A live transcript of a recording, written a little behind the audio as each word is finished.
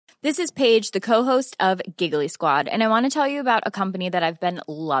This is Paige, the co-host of Giggly Squad, and I want to tell you about a company that I've been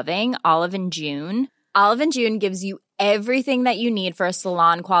loving, Olive and June. Olive and June gives you everything that you need for a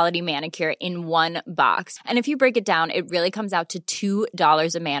salon-quality manicure in one box. And if you break it down, it really comes out to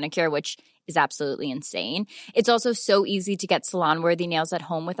 $2 a manicure, which is absolutely insane. It's also so easy to get salon-worthy nails at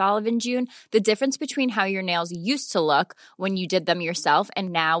home with Olive and June. The difference between how your nails used to look when you did them yourself and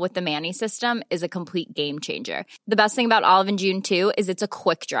now with the Mani system is a complete game changer. The best thing about Olive and June, too, is it's a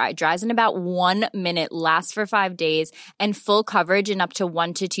quick dry. Dries in about 1 minute, lasts for 5 days, and full coverage in up to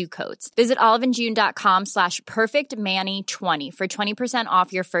 1 to 2 coats. Visit oliveandjune.com/perfectmani20 for 20%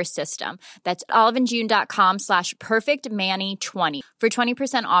 off your first system. That's oliveandjune.com/perfectmani20 for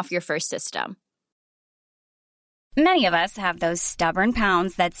 20% off your first system. Many of us have those stubborn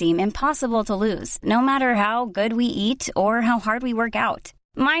pounds that seem impossible to lose, no matter how good we eat or how hard we work out.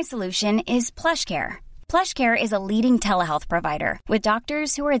 My solution is PlushCare. PlushCare is a leading telehealth provider with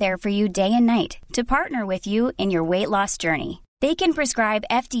doctors who are there for you day and night to partner with you in your weight loss journey. They can prescribe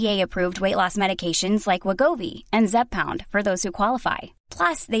FDA-approved weight loss medications like Wegovy and Zepbound for those who qualify.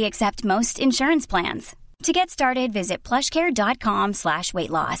 Plus, they accept most insurance plans. To get started, visit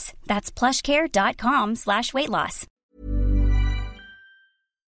plushcare.com/weightloss. That's plushcare.com/weightloss.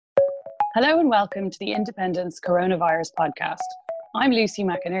 Hello and welcome to the Independent's Coronavirus Podcast. I'm Lucy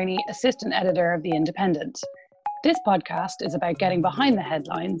McInerney, Assistant Editor of The Independent. This podcast is about getting behind the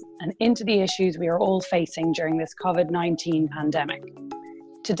headlines and into the issues we are all facing during this COVID-19 pandemic.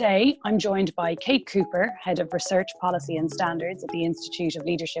 Today, I'm joined by Kate Cooper, Head of Research Policy and Standards at the Institute of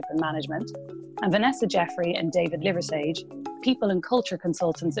Leadership and Management, and Vanessa Jeffrey and David Liversage, People and Culture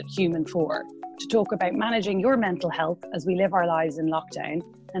Consultants at Human4, to talk about managing your mental health as we live our lives in lockdown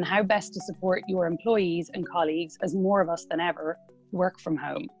and how best to support your employees and colleagues as more of us than ever work from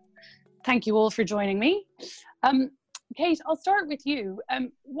home. Thank you all for joining me. Kate, I'll start with you.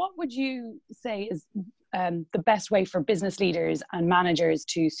 What would you say is the best way for business leaders and managers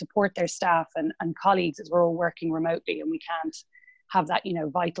to support their staff and colleagues as we're all working remotely and we can't have that,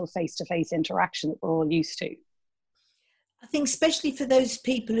 vital face-to-face interaction that we're all used to? I think especially for those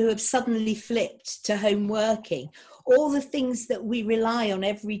people who have suddenly flipped to home working, all the things that we rely on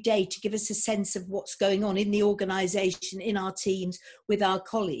every day to give us a sense of what's going on in the organisation, in our teams, with our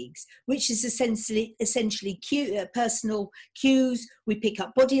colleagues, which is essentially personal cues. We pick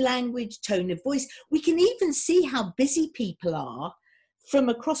up body language, tone of voice. We can even see how busy people are from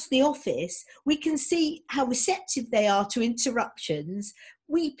across the office. We can see how receptive they are to interruptions.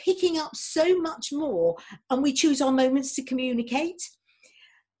 We're picking up so much more, and we choose our moments to communicate.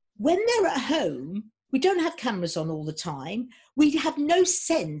 When they're at home, we don't have cameras on all the time. We have no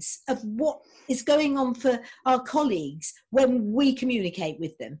sense of what is going on for our colleagues when we communicate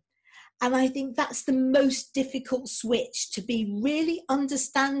with them. And I think that's the most difficult switch, to be really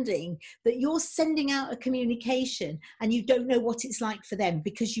understanding that you're sending out a communication and you don't know what it's like for them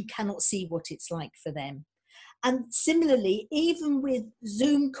because you cannot see what it's like for them. And similarly, even with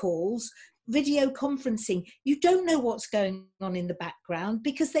Zoom calls, video conferencing, you don't know what's going on in the background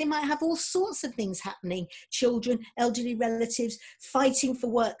because they might have all sorts of things happening. Children, elderly relatives, fighting for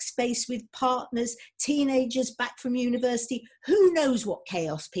workspace with partners, teenagers back from university. Who knows what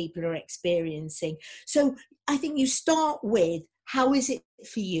chaos people are experiencing? So I think you start with, how is it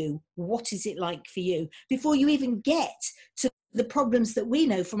for you? What is it like for you? Before you even get to the problems that we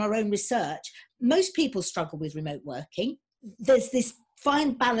know from our own research. Most people struggle with remote working. There's this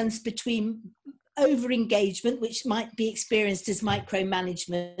fine balance between over-engagement, which might be experienced as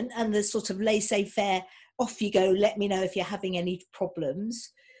micromanagement, and the sort of laissez-faire, off you go, let me know if you're having any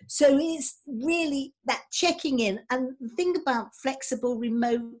problems. So it's really that checking in. And the thing about flexible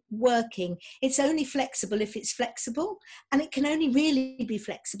remote working, it's only flexible if it's flexible, and it can only really be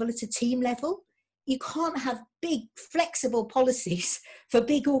flexible at a team level. You can't have big flexible policies for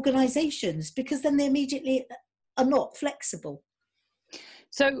big organizations because then they immediately are not flexible.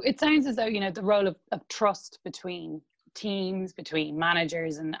 So it sounds as though, the role of trust between teams, between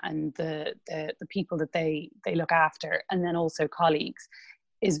managers and the people that they look after, and then also colleagues,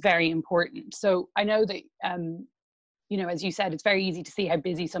 is very important. So I know that, as you said, it's very easy to see how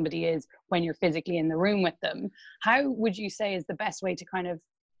busy somebody is when you're physically in the room with them. How would you say is the best way to kind of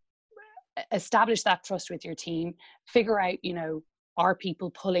establish that trust with your team, figure out, are people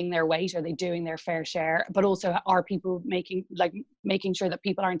pulling their weight? Are they doing their fair share? But also, are people making sure that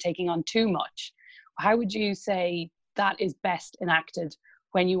people aren't taking on too much? How would you say that is best enacted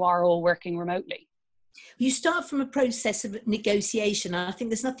when you are all working remotely? You start from a process of negotiation. I think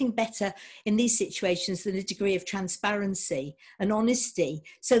there's nothing better in these situations than a degree of transparency and honesty.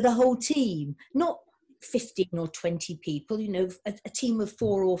 So the whole team, not 15 or 20 people, you know, a team of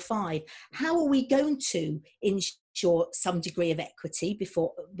 4 or 5. How are we going to ensure some degree of equity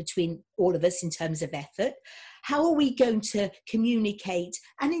between all of us in terms of effort? How are we going to communicate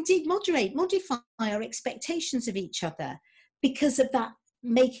and indeed modify our expectations of each other because of that,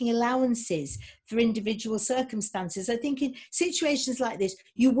 making allowances for individual circumstances? I think in situations like this,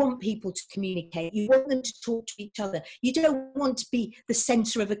 you want people to communicate. You want them to talk to each other. You don't want to be the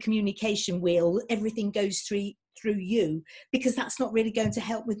centre of a communication wheel. Everything goes through you, because that's not really going to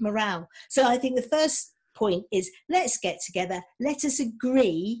help with morale. So I think the first point is, let's get together. Let us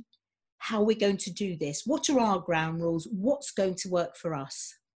agree how we're going to do this. What are our ground rules? What's going to work for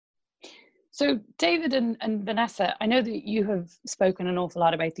us? So David and Vanessa, I know that you have spoken an awful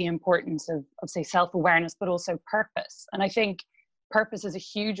lot about the importance of say, self-awareness, but also purpose. And I think purpose is a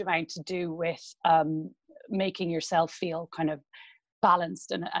huge amount to do with making yourself feel kind of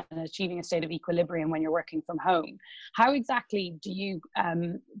balanced and achieving a state of equilibrium when you're working from home. How exactly do you,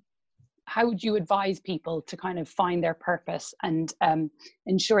 how would you advise people to kind of find their purpose and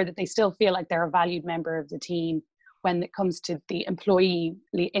ensure that they still feel like they're a valued member of the team when it comes to the employee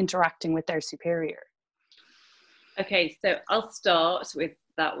interacting with their superior? Okay, so I'll start with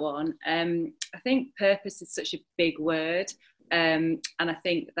that one. I think purpose is such a big word, and I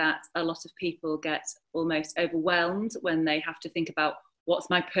think that a lot of people get almost overwhelmed when they have to think about what's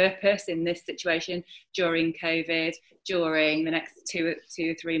my purpose in this situation during COVID, during the next two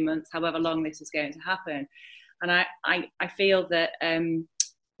or 3 months, however long this is going to happen. And I feel that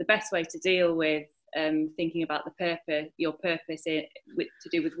the best way to deal with thinking about your purpose to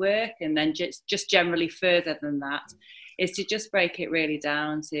do with work, and then just generally further than that, is to just break it really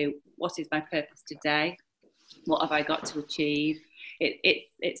down to what is my purpose today, what have I got to achieve.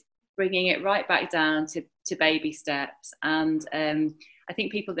 It's bringing it right back down to baby steps. And I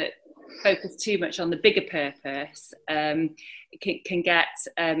think people that focus too much on the bigger purpose can get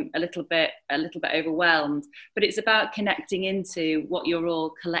a little bit overwhelmed, but it's about connecting into what you're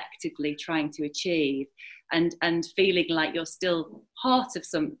all collectively trying to achieve, and feeling like you're still part of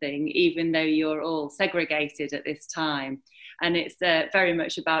something, even though you're all segregated at this time. And it's very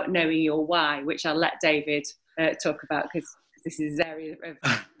much about knowing your why, which I'll let David talk about, because this is his area of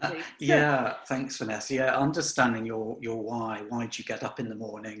yeah, thanks, Vanessa. Yeah, understanding your why do you get up in the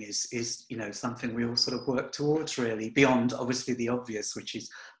morning is you know, something we all sort of work towards, really, beyond obviously the obvious, which is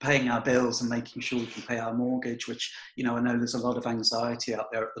paying our bills and making sure we can pay our mortgage, which, you know, I know there's a lot of anxiety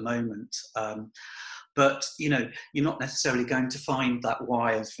out there at the moment. But, you know, you're not necessarily going to find that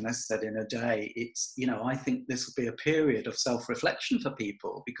why, as Vanessa said, in a day. It's, you know, I think this will be a period of self-reflection for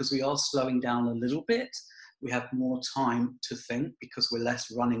people, because we are slowing down a little bit. We have more time to think because we're less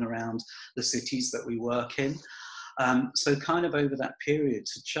running around the cities that we work in. So kind of over that period,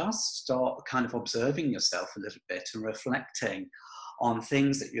 to just start kind of observing yourself a little bit and reflecting on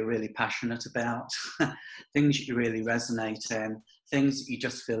things that you're really passionate about, things that you really resonate in, things that you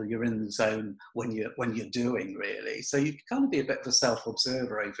just feel you're in the zone when you're doing, really. So you can kind of be a bit of a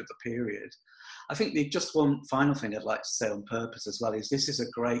self-observer over the period. I think just one final thing I'd like to say on purpose as well is this is a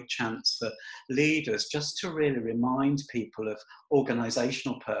great chance for leaders just to really remind people of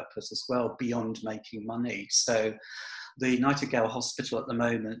organisational purpose as well, beyond making money. So the Nightingale Hospital at the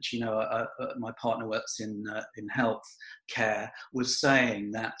moment, you know, my partner works in health care, was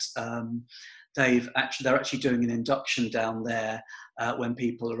saying that they're actually doing an induction down there when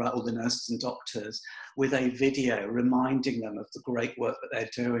people are, all the nurses and doctors, with a video reminding them of the great work that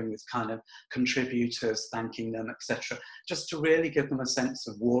they're doing, with kind of contributors thanking them, etc., just to really give them a sense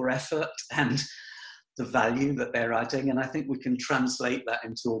of war effort and the value that they're adding. And I think we can translate that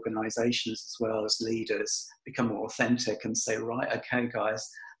into organisations as well, as leaders become more authentic and say, right, okay, guys,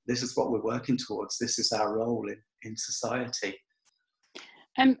 this is what we're working towards. This is our role in society.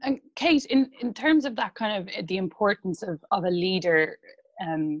 And Kate, in terms of that kind of the importance of a leader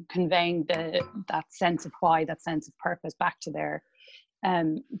conveying that sense of why, that sense of purpose back to their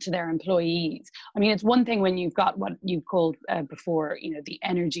employees. I mean, it's one thing when you've got what you called before, you know, the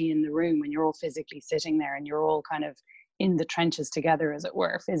energy in the room, when you're all physically sitting there and you're all kind of in the trenches together, as it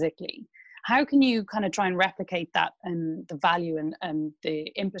were, physically. How can you kind of try and replicate that and the value and the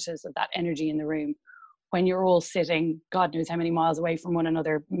impetus of that energy in the room when you're all sitting, God knows how many miles away from one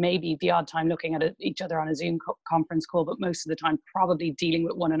another, maybe the odd time looking at each other on a Zoom conference call, but most of the time probably dealing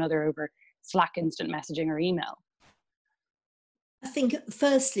with one another over Slack instant messaging or email? I think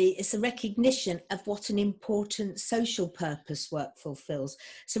firstly, it's a recognition of what an important social purpose work fulfills.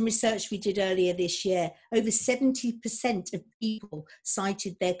 Some research we did earlier this year, over 70% of people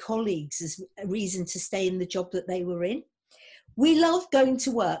cited their colleagues as a reason to stay in the job that they were in. We love going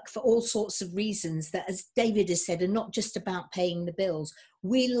to work for all sorts of reasons that, as David has said, are not just about paying the bills.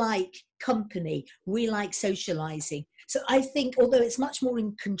 We like company, we like socializing. So I think, although it's much more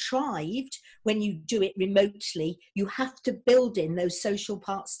contrived when you do it remotely, you have to build in those social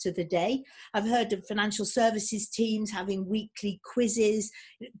parts to the day. I've heard of financial services teams having weekly quizzes,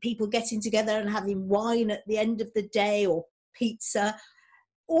 people getting together and having wine at the end of the day, or pizza.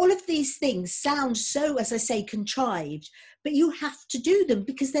 All of these things sound so, as I say, contrived, but you have to do them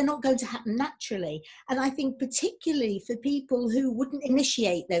because they're not going to happen naturally. And I think particularly for people who wouldn't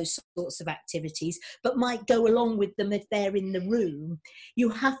initiate those sorts of activities, but might go along with them if they're in the room, you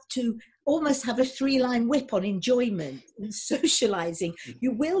have to almost have a 3-line whip on enjoyment and socializing.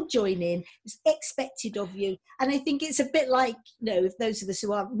 You will join in, it's expected of you. And I think it's a bit like, if those of us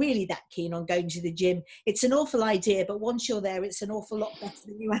who aren't really that keen on going to the gym, it's an awful idea, but once you're there, it's an awful lot better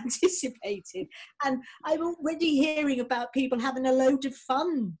than you anticipated. And I'm already hearing about people having a load of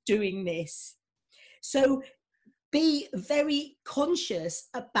fun doing this. So be very conscious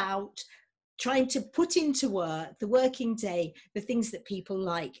about trying to put into work, the working day, the things that people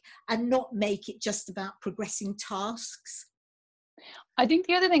like, and not make it just about progressing tasks. I think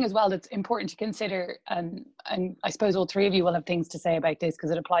the other thing as well that's important to consider, and I suppose all three of you will have things to say about this because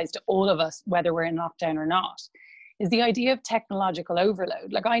it applies to all of us, whether we're in lockdown or not, is the idea of technological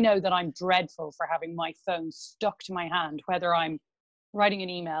overload. Like, I know that I'm dreadful for having my phone stuck to my hand, whether I'm writing an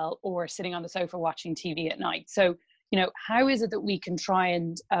email or sitting on the sofa watching TV at night. So, how is it that we can try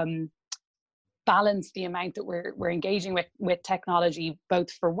and balance the amount that we're engaging with technology,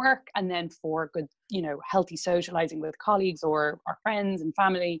 both for work and then for good, healthy socializing with colleagues or our friends and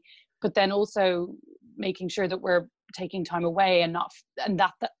family, but then also making sure that we're taking time away and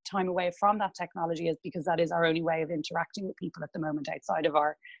that time away from that technology is because that is our only way of interacting with people at the moment outside of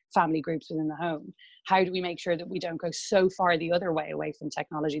our family groups within the home. How do we make sure that we don't go so far the other way away from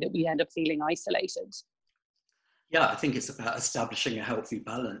technology that we end up feeling isolated? Yeah, I think it's about establishing a healthy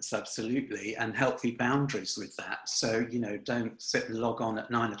balance, absolutely, and healthy boundaries with that. So, don't sit and log on at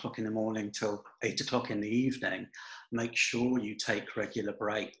 9 o'clock in the morning till 8 o'clock in the evening. Make sure you take regular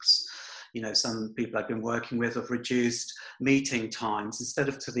breaks. Some people I've been working with have reduced meeting times instead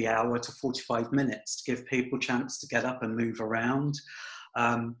of to the hour to 45 minutes to give people a chance to get up and move around.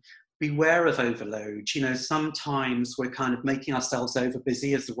 Beware of overload. Sometimes we're kind of making ourselves over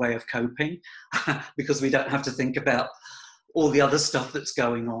busy as a way of coping because we don't have to think about all the other stuff that's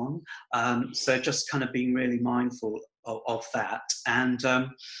going on. So just kind of being really mindful of that. And,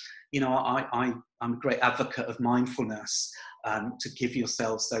 I'm a great advocate of mindfulness, to give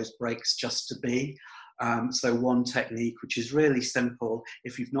yourselves those breaks just to be. So one technique, which is really simple,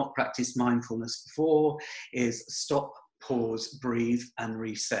 if you've not practiced mindfulness before, is stop, pause, breathe, and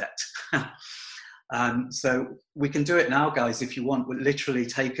reset. So we can do it now, guys, if you want. It will literally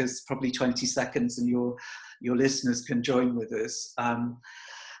take us probably 20 seconds and your listeners can join with us.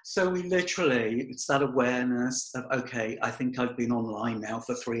 So we literally, it's that awareness of, okay, I think I've been online now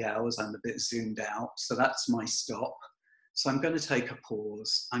for 3 hours, I'm a bit zoomed out, so that's my stop. So I'm going to take a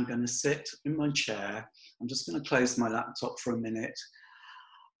pause. I'm going to sit in my chair. I'm just going to close my laptop for a minute.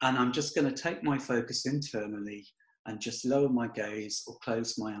 And I'm just going to take my focus internally and just lower my gaze or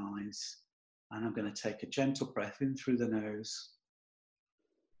close my eyes. And I'm going to take a gentle breath in through the nose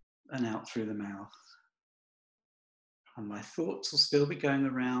and out through the mouth. And my thoughts will still be going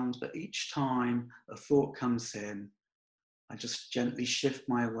around, but each time a thought comes in, I just gently shift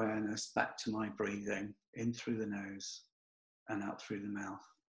my awareness back to my breathing, in through the nose and out through the mouth.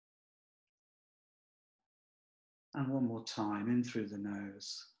 And one more time, in through the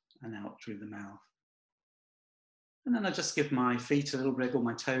nose and out through the mouth. And then I just give my feet a little wriggle,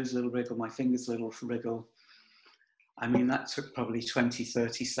 my toes a little wriggle, my fingers a little wriggle. I mean, that took probably 20,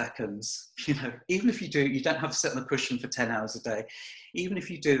 30 seconds. Even if you don't have to sit on the cushion for 10 hours a day. Even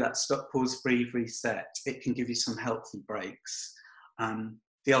if you do that stop, pause, breathe, reset, it can give you some healthy breaks.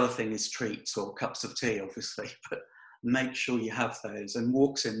 The other thing is treats or cups of tea, obviously, but make sure you have those, and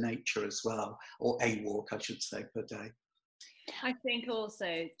walks in nature as well, or a walk, I should say, per day. I think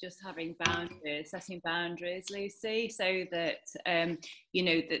also just having boundaries, setting boundaries, Lucy, so that,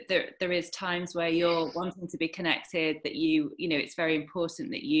 that there is times where you're wanting to be connected, that it's very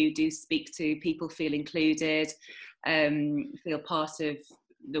important that you do speak to people, feel included, feel part of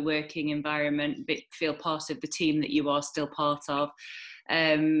the working environment, feel part of the team that you are still part of.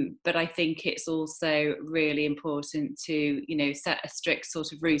 But I think it's also really important to, set a strict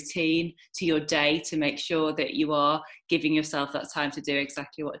sort of routine to your day to make sure that you are giving yourself that time to do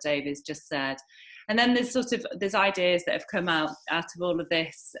exactly what Dave has just said. And then there's ideas that have come out of all of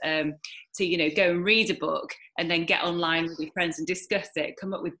this to, you know, go and read a book and then get online with your friends and discuss it,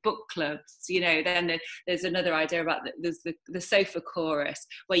 come up with book clubs, you know. Then there's another idea about there's the sofa chorus,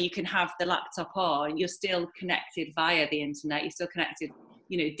 where you can have the laptop on, you're still connected via the internet, you're still connected,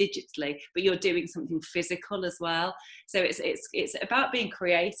 you know, digitally, but you're doing something physical as well. So it's about being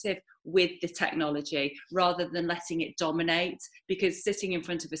creative with the technology rather than letting it dominate, because sitting in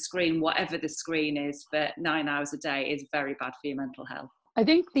front of a screen, whatever the screen is, for 9 hours a day is very bad for your mental health. I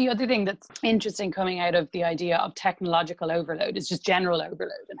think the other thing that's interesting coming out of the idea of technological overload is just general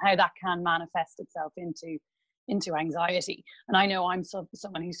overload, and how that can manifest itself into anxiety. And I know I'm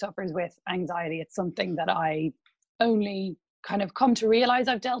someone who suffers with anxiety. It's something that I only kind of come to realize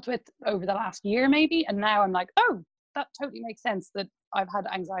I've dealt with over the last year maybe, and now I'm like, oh, that totally makes sense that I've had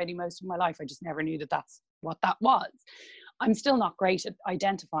anxiety most of my life. I just never knew that that's what that was. I'm still not great at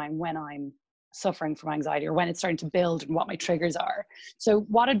identifying when I'm suffering from anxiety or when it's starting to build and what my triggers are. So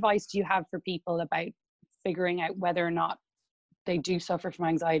what advice do you have for people about figuring out whether or not they do suffer from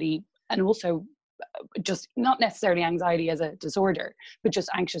anxiety, and also just not necessarily anxiety as a disorder, but just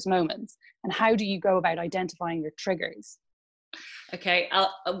anxious moments? And how do you go about identifying your triggers? Okay,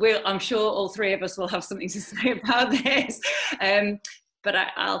 I'm sure all three of us will have something to say about this. But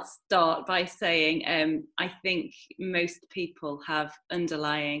I'll start by saying I think most people have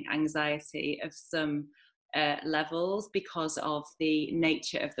underlying anxiety of some levels because of the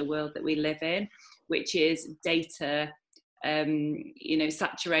nature of the world that we live in, which is data, you know,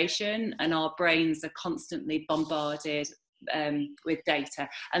 saturation, and our brains are constantly bombarded with data.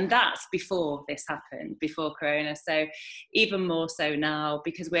 And that's before this happened, before Corona. So even more so now,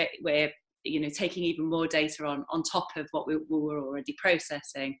 because we're you know, taking even more data on top of what we were already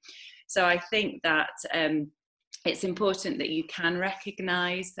processing. So I think that it's important that you can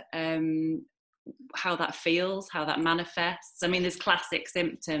recognize how that feels, how that manifests. I mean, there's classic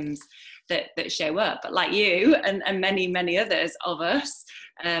symptoms that show up, but like you and many others of us,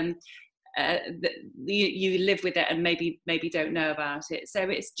 you live with it and maybe don't know about it. So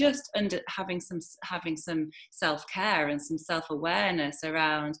it's just having some self-care and some self-awareness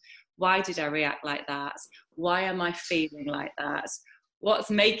around, why did I react like that? Why am I feeling like that?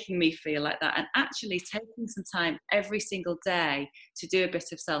 What's making me feel like that? And actually taking some time every single day to do a bit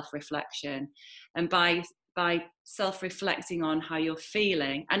of self-reflection. And by self-reflecting on how you're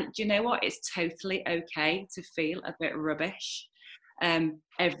feeling, and do you know what? It's totally okay to feel a bit rubbish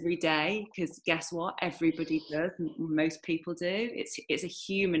every day, because guess what? Everybody does. Most people do. It's a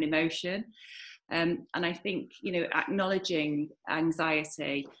human emotion. And I think, you know, acknowledging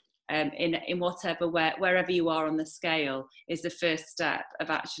anxiety in whatever, wherever you are on the scale, is the first step of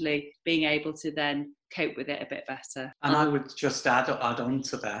actually being able to then cope with it a bit better. And I would just add on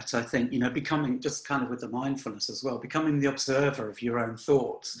to that. I think, you know, becoming, just kind of with the mindfulness as well, becoming the observer of your own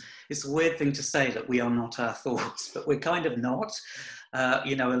thoughts. It's a weird thing to say that we are not our thoughts, but we're kind of not.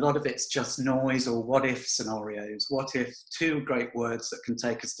 You know, a lot of it's just noise or what if scenarios. What if, two great words that can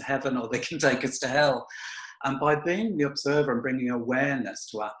take us to heaven or they can take us to hell. And by being the observer and bringing awareness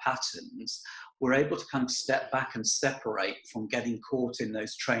to our patterns, we're able to kind of step back and separate from getting caught in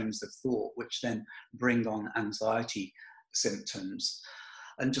those trains of thought, which then bring on anxiety symptoms.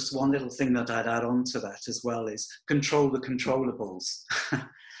 And just one little thing that I'd add on to that as well is control the controllables.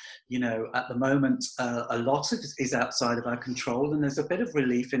 You know, at the moment, a lot of it is outside of our control, and there's a bit of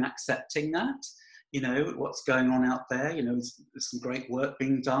relief in accepting that. You know, what's going on out there, you know, there's some great work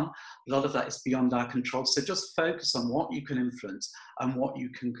being done. A lot of that is beyond our control. So just focus on what you can influence and what you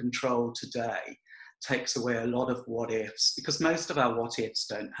can control today. Takes away a lot of what ifs, because most of our what ifs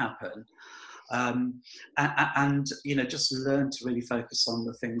don't happen. And you know, just learn to really focus on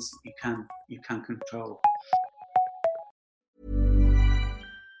the things that you can control.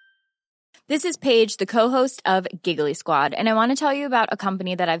 This is Paige, the co-host of Giggly Squad, and I want to tell you about a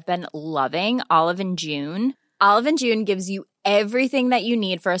company that I've been loving, Olive & June. Olive & June gives you everything that you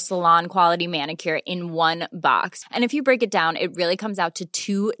need for a salon-quality manicure in one box. And if you break it down, it really comes out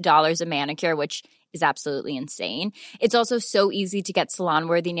to $2 a manicure, which is absolutely insane. It's also so easy to get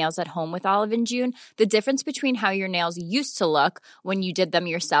salon-worthy nails at home with Olive & June. The difference between how your nails used to look when you did them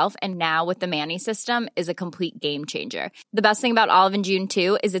yourself and now with the Mani system is a complete game changer. The best thing about Olive & June,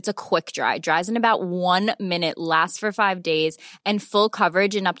 too, is it's a quick dry. Dries in about 1 minute, lasts for 5 days, and full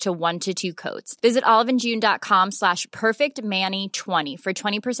coverage in up to 1 to 2 coats. Visit oliveandjune.com/perfectmani20 for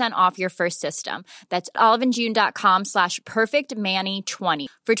 20% off your first system. That's oliveandjune.com/perfectmani20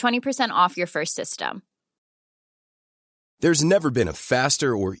 for 20% off your first system. There's never been a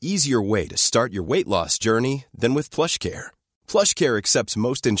faster or easier way to start your weight loss journey than with PlushCare. PlushCare accepts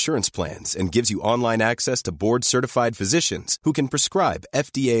most insurance plans and gives you online access to board-certified physicians who can prescribe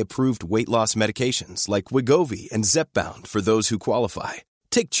FDA-approved weight loss medications like Wegovy and Zepbound for those who qualify.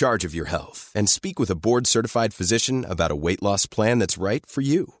 Take charge of your health and speak with a board-certified physician about a weight loss plan that's right for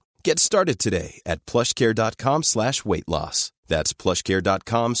you. Get started today at plushcare.com/weight loss. That's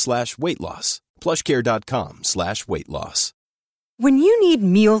plushcare.com/weight loss. plushcare.com/weight loss. When you need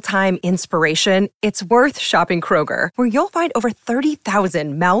mealtime inspiration, it's worth shopping Kroger, where you'll find over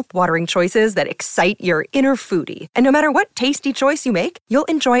 30,000 mouth-watering choices that excite your inner foodie. And no matter what tasty choice you make, you'll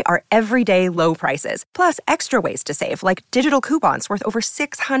enjoy our everyday low prices, plus extra ways to save, like digital coupons worth over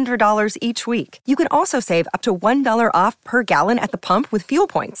 $600 each week. You can also save up to $1 off per gallon at the pump with fuel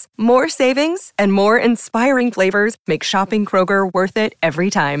points. More savings and more inspiring flavors make shopping Kroger worth it every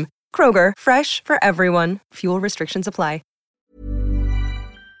time. Kroger, fresh for everyone. Fuel restrictions apply.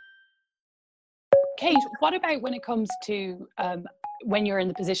 Kate, what about when it comes to when you're in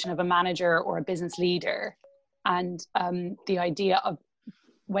the position of a manager or a business leader, and the idea of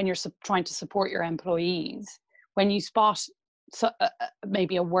when you're trying to support your employees, when you spot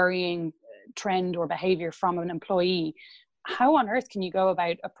maybe a worrying trend or behavior from an employee, how on earth can you go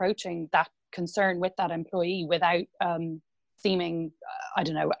about approaching that concern with that employee without seeming,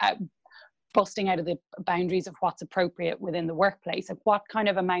 busting out of the boundaries of what's appropriate within the workplace? Like, what kind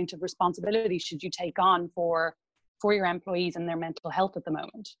of amount of responsibility should you take on for your employees and their mental health at the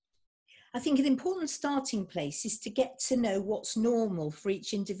moment? I think an important starting place is to get to know what's normal for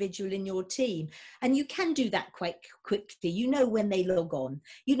each individual in your team. And you can do that quite quickly. You know when they log on,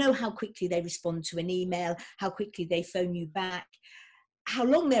 you know how quickly they respond to an email, how quickly they phone you back, how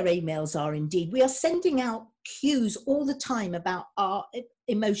long their emails are indeed. We are sending out cues all the time about our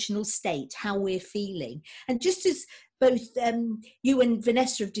emotional state, how we're feeling. And just as both you and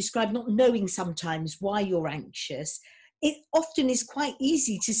Vanessa have described not knowing sometimes why you're anxious, it often is quite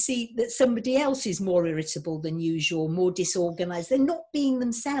easy to see that somebody else is more irritable than usual, more disorganized. They're not being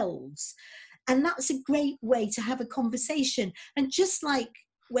themselves. And that's a great way to have a conversation. And just like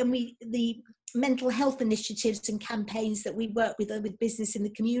when the mental health initiatives and campaigns that we work with business in the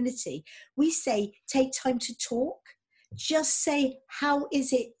community, we say, take time to talk. Just say, how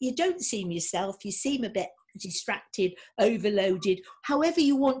is it? You don't seem yourself. You seem a bit distracted, overloaded, however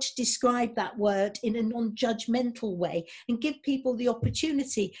you want to describe that word in a non-judgmental way, and give people the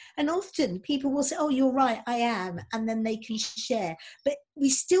opportunity. And often people will say, oh, you're right, I am, and then they can share. But we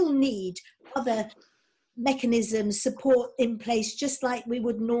still need other mechanisms, support in place, just like we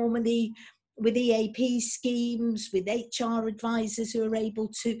would normally with EAP schemes, with HR advisors who are able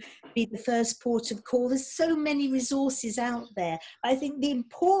to be the first port of call. There's so many resources out there. I think the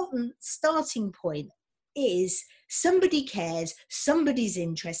important starting point is somebody cares, somebody's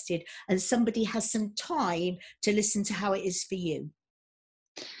interested, and somebody has some time to listen to how it is for you.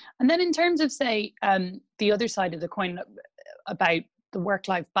 And then in terms of, say, the other side of the coin about the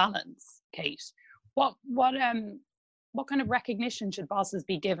work-life balance, Kate, what kind of recognition should bosses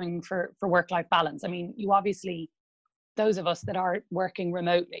be giving for work-life balance? I mean, you obviously, those of us that are working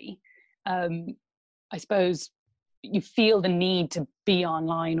remotely, I suppose you feel the need to be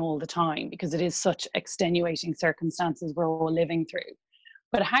online all the time because it is such extenuating circumstances we're all living through.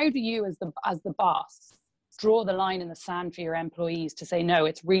 But how do you, as the boss, draw the line in the sand for your employees to say, no,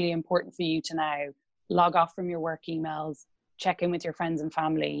 it's really important for you to now log off from your work emails, check in with your friends and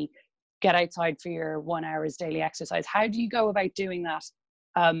family, get outside for your 1 hour's daily exercise? How do you go about doing that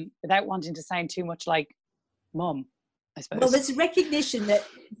without wanting to sound too much like mum, I suppose? Well, there's a recognition that,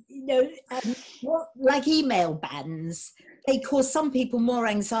 like email bans, they cause some people more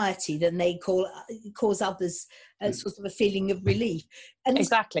anxiety than they cause others sort of a feeling of relief. And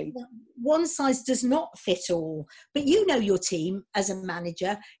exactly. One size does not fit all. But you know your team as a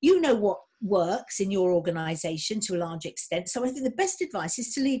manager, you know what works in your organisation to a large extent. So I think the best advice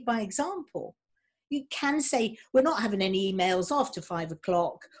is to lead by example. You can say, we're not having any emails after 5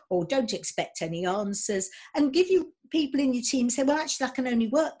 o'clock, or don't expect any answers, and give you people in your team say, well, actually, I can only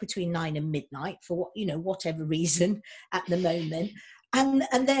work between 9 and midnight for whatever reason at the moment. And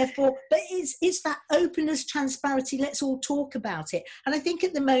therefore, but it's that openness, transparency, let's all talk about it. And I think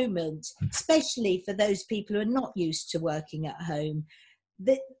at the moment, especially for those people who are not used to working at home,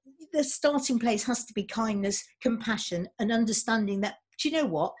 the starting place has to be kindness, compassion, and understanding that, do you know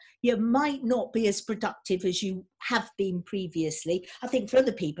what? You might not be as productive as you have been previously. I think for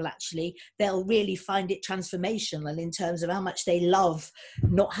other people, actually, they'll really find it transformational in terms of how much they love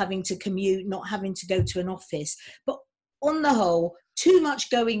not having to commute, not having to go to an office. But on the whole, too much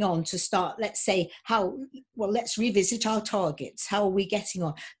going on to start, let's say, let's revisit our targets. How are we getting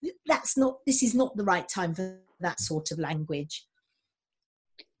on? This is not the right time for that sort of language.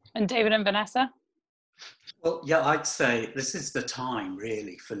 And David and Vanessa? Well, yeah, I'd say this is the time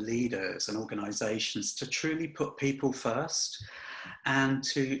really for leaders and organisations to truly put people first and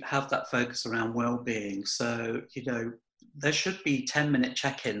to have that focus around well-being. So, you know, there should be 10-minute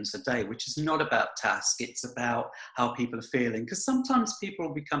check-ins a day, which is not about task, it's about how people are feeling. Because sometimes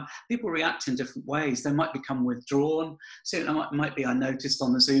people react in different ways. They might become withdrawn. So it might be, I noticed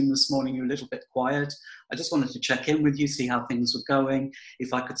on the Zoom this morning, you're a little bit quiet. I just wanted to check in with you, see how things were going,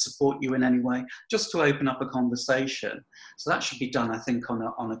 if I could support you in any way, just to open up a conversation. So that should be done, I think,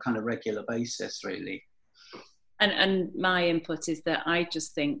 on a kind of regular basis, really. And my input is that I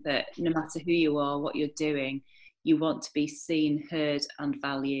just think that no matter who you are, what you're doing, you want to be seen, heard and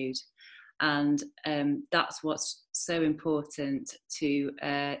valued. And that's what's so important to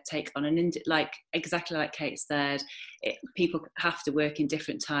take on exactly like Kate said, people have to work in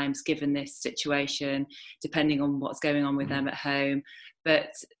different times given this situation, depending on what's going on with them at home.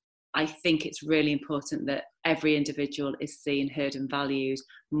 But I think it's really important that every individual is seen, heard and valued,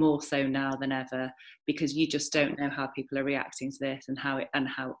 more so now than ever, because you just don't know how people are reacting to this and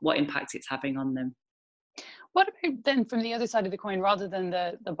what impact it's having on them. What about then from the other side of the coin, rather than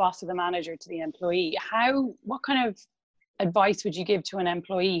the boss or the manager to the employee, what kind of advice would you give to an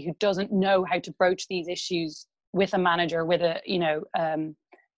employee who doesn't know how to broach these issues with a manager, with a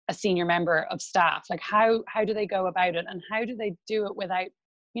senior member of staff? Like how do they go about it, and how do they do it without,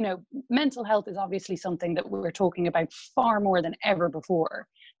 mental health is obviously something that we're talking about far more than ever before,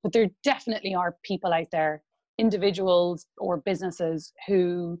 but there definitely are people out there, individuals or businesses,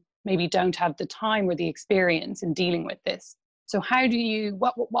 who maybe don't have the time or the experience in dealing with this. So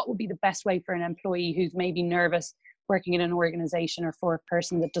what would be the best way for an employee who's maybe nervous working in an organization, or for a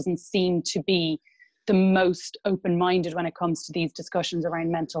person that doesn't seem to be the most open-minded when it comes to these discussions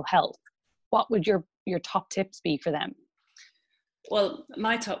around mental health? What would your top tips be for them? Well,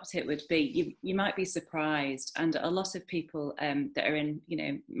 my top tip would be you might be surprised, and a lot of people that are in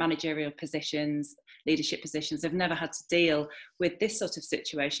managerial positions, leadership positions, have never had to deal with this sort of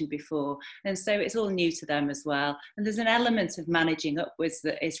situation before, and so it's all new to them as well. And there's an element of managing upwards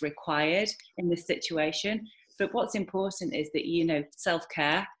that is required in this situation. But what's important is that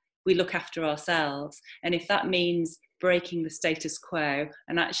self-care. We look after ourselves, and if that means breaking the status quo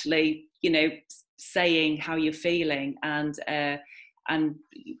and actually saying how you're feeling and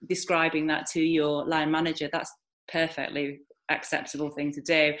describing that to your line manager, that's perfectly acceptable thing to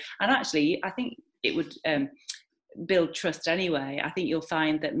do. And actually, I think it would build trust anyway. I think you'll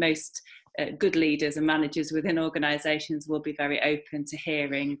find that most good leaders and managers within organisations will be very open to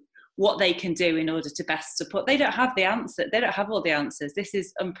hearing what they can do in order to best support. They don't have the answer. They don't have all the answers. This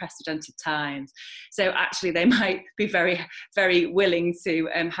is unprecedented times. So actually they might be very, very willing to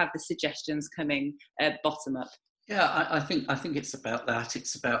have the suggestions coming bottom up. Yeah, I think it's about that.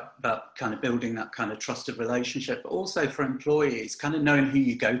 It's about kind of building that kind of trusted relationship, but also for employees, kind of knowing who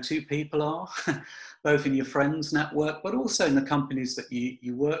your go-to people are, both in your friends network, but also in the companies that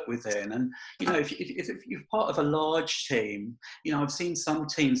you work within. And, if you're part of a large team, I've seen some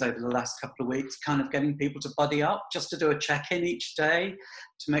teams over the last couple of weeks kind of getting people to buddy up just to do a check-in each day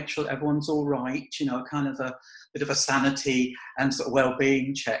to make sure everyone's all right, kind of a bit of a sanity and sort of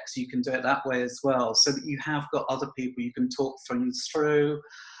well-being check. So you can do it that way as well, so that you have got other people you can talk things through.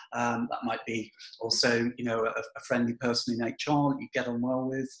 That might be also, a friendly person in HR that you get on well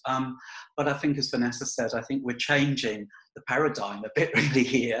with. But I think, as Vanessa said, I think we're changing the paradigm a bit really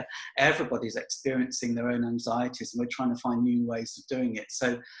here. Everybody's experiencing their own anxieties, and we're trying to find new ways of doing it.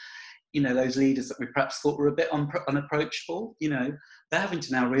 So, those leaders that we perhaps thought were a bit unapproachable, they're having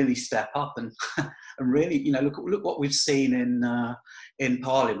to now really step up and and really, look what we've seen in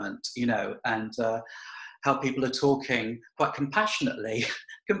Parliament, and how people are talking quite compassionately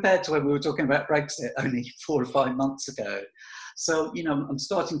compared to when we were talking about Brexit only 4 or 5 months ago. So, I'm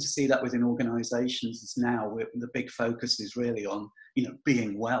starting to see that within organisations now, where the big focus is really on,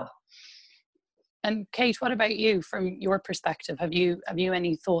 being well. And Kate, what about you from your perspective? Have you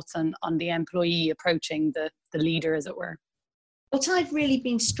any thoughts on the employee approaching the leader, as it were? What I've really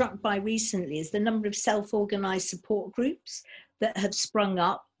been struck by recently is the number of self-organised support groups that have sprung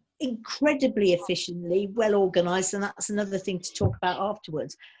up, incredibly efficiently, well organised, and that's another thing to talk about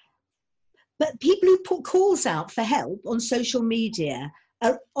afterwards. But people who put calls out for help on social media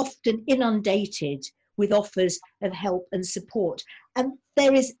are often inundated with offers of help and support. And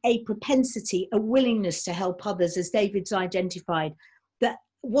there is a propensity, a willingness to help others, as David's identified, that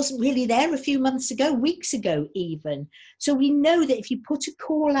wasn't really there a few months ago, weeks ago even. So we know that if you put a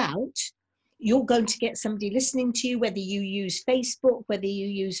call out, you're going to get somebody listening to you, whether you use Facebook, whether you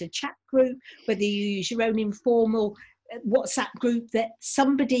use a chat group, whether you use your own informal WhatsApp group, that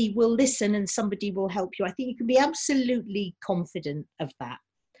somebody will listen and somebody will help you. I think you can be absolutely confident of that.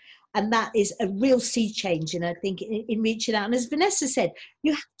 And that is a real sea change, and I think in reaching out. And as Vanessa said,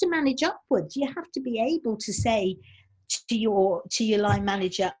 you have to manage upwards. You have to be able to say to your line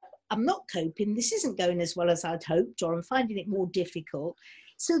manager, I'm not coping, this isn't going as well as I'd hoped, or I'm finding it more difficult,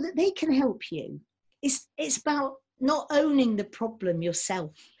 so that they can help you. It's about not owning the problem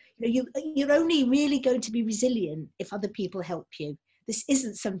yourself. You're only really going to be resilient if other people help you. This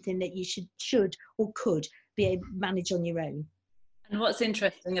isn't something that you should or could be able to manage on your own. And what's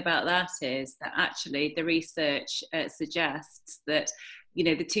interesting about that is that actually the research suggests that,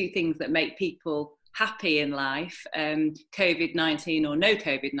 the two things that make people happy in life, COVID-19 or no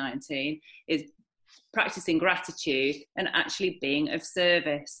COVID-19, is practicing gratitude and actually being of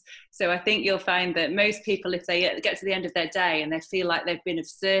service. So I think you'll find that most people, if they get to the end of their day and they feel like they've been of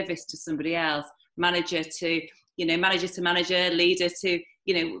service to somebody else, manager to manager, leader to,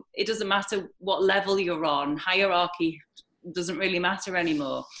 it doesn't matter what level you're on, hierarchy doesn't really matter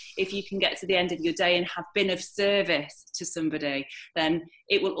anymore. If you can get to the end of your day and have been of service to somebody, then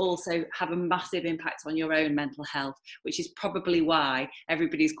it will also have a massive impact on your own mental health, which is probably why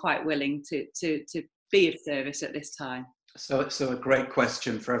everybody's quite willing to be of service at this time. So a great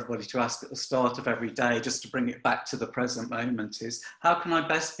question for everybody to ask at the start of every day, just to bring it back to the present moment, is how can I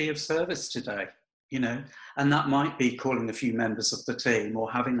best be of service today? And that might be calling a few members of the team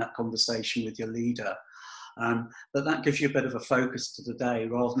or having that conversation with your leader. But that gives you a bit of a focus to the day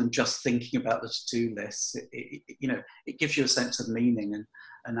rather than just thinking about the to-do list. It gives you a sense of meaning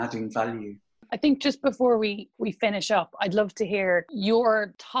and adding value. I think just before we finish up, I'd love to hear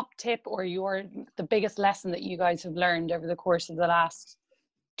your top tip or the biggest lesson that you guys have learned over the course of the last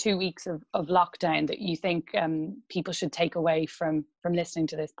 2 weeks of lockdown that you think people should take away from listening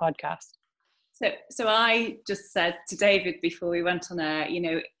to this podcast. So I just said to David before we went on air,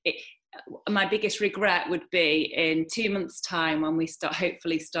 my biggest regret would be in 2 months' time when we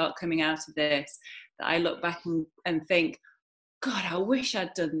hopefully start coming out of this, that I look back and think, God, I wish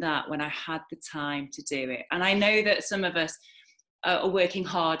I'd done that when I had the time to do it. And I know that some of us are working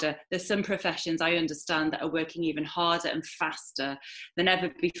harder. There's some professions I understand that are working even harder and faster than ever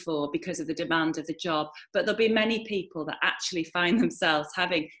before because of the demand of the job. But there'll be many people that actually find themselves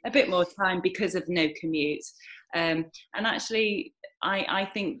having a bit more time because of no commute. And actually, I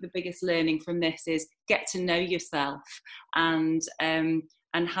think the biggest learning from this is get to know yourself and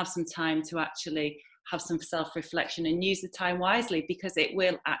have some time to actually have some self-reflection and use the time wisely, because it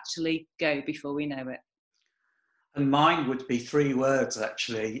will actually go before we know it. And mine would be 3 words,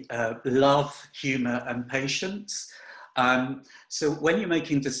 actually: love, humour and patience. So when you're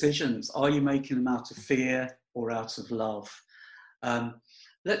making decisions, are you making them out of fear or out of love?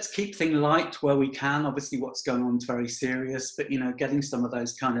 Let's keep things light where we can. Obviously what's going on is very serious, but getting some of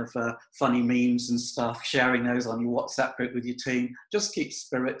those kind of funny memes and stuff, sharing those on your WhatsApp group with your team, just keep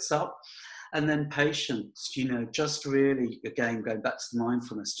spirits up. And then patience, just really, again, going back to the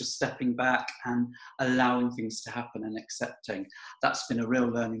mindfulness, just stepping back and allowing things to happen and accepting. That's been a real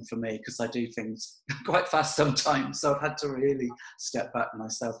learning for me, because I do things quite fast sometimes. So I've had to really step back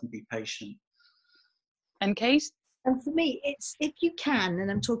myself and be patient. And Kate? And for me, it's if you can,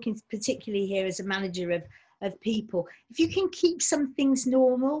 and I'm talking particularly here as a manager of people, if you can keep some things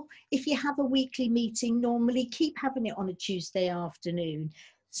normal, if you have a weekly meeting normally, keep having it on a Tuesday afternoon.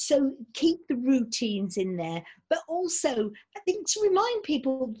 So keep the routines in there, but also I think to remind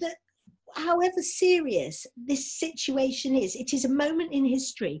people that however serious this situation is, it is a moment in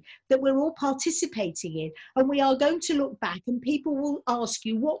history that we're all participating in, and we are going to look back and people will ask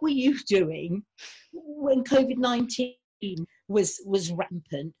you, what were you doing when COVID-19 was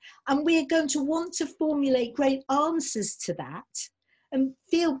rampant? And we are going to want to formulate great answers to that and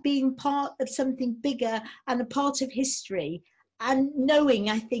feel being part of something bigger and a part of history. And knowing,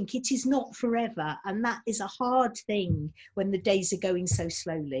 I think, it is not forever. And that is a hard thing when the days are going so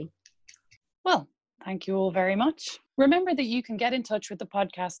slowly. Well, thank you all very much. Remember that you can get in touch with the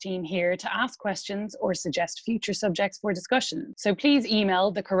podcast team here to ask questions or suggest future subjects for discussion. So please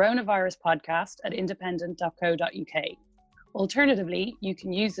email the Coronavirus Podcast at independent.co.uk. Alternatively, you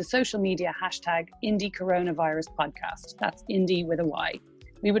can use the social media hashtag IndieCoronavirusPodcast. That's Indie with a Y.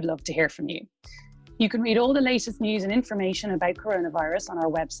 We would love to hear from you. You can read all the latest news and information about coronavirus on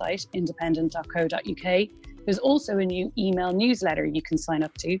our website, independent.co.uk. There's also a new email newsletter you can sign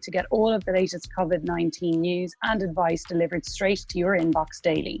up to get all of the latest COVID-19 news and advice delivered straight to your inbox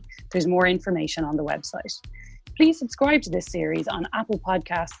daily. There's more information on the website. Please subscribe to this series on Apple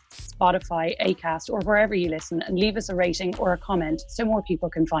Podcasts, Spotify, Acast, or wherever you listen, and leave us a rating or a comment so more people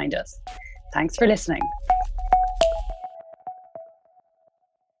can find us. Thanks for listening.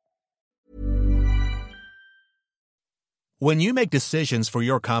 When you make decisions for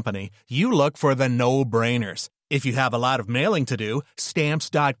your company, you look for the no-brainers. If you have a lot of mailing to do,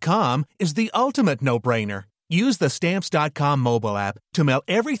 Stamps.com is the ultimate no-brainer. Use the Stamps.com mobile app to mail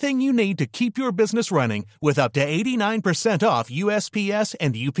everything you need to keep your business running with up to 89% off USPS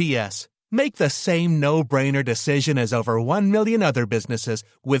and UPS. Make the same no-brainer decision as over 1 million other businesses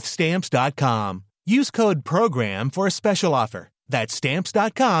with Stamps.com. Use code PROGRAM for a special offer. That's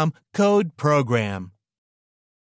Stamps.com, code PROGRAM.